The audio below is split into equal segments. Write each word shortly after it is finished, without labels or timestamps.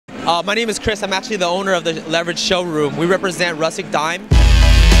My name is Chris. I'm actually the owner of the Leverage showroom. We represent Rustic Dime.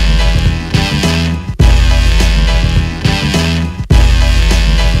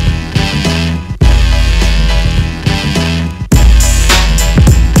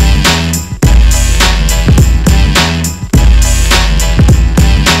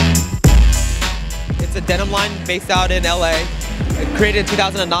 It's a denim line based out in LA. Created in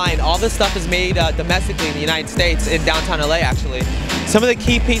 2009. All this stuff is made domestically in the United States, in downtown LA actually. Some of the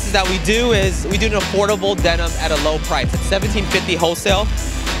key pieces that we do is we do an affordable denim at a low price. It's $17.50 wholesale.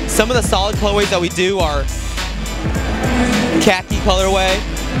 Some of the solid colorways that we do are khaki colorway.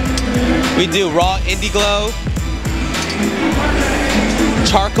 We do raw indiglo,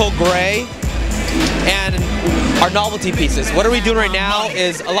 charcoal gray, and our novelty pieces. What are we doing right now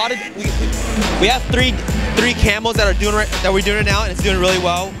is a lot of we have three camos that we're doing right now, and it's doing really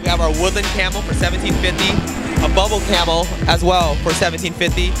well. We have our woodland camo for $17.50, a bubble camo as well for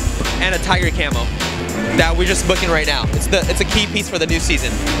 $17.50, and a tiger camo that we're just booking right now. It's a key piece for the new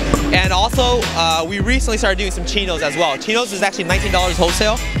season. And also, we recently started doing some chinos as well. Chinos is actually $19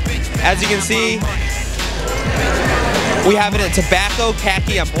 wholesale. As you can see, we have it in tobacco,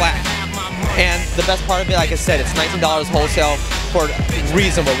 khaki, and black. And the best part of it, like I said, it's $19 wholesale for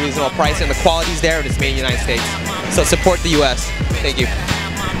reasonable price, and the quality's there, and it's made in the United States. So support the U.S. Thank you.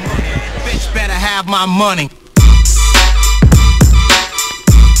 Bitch better have my money.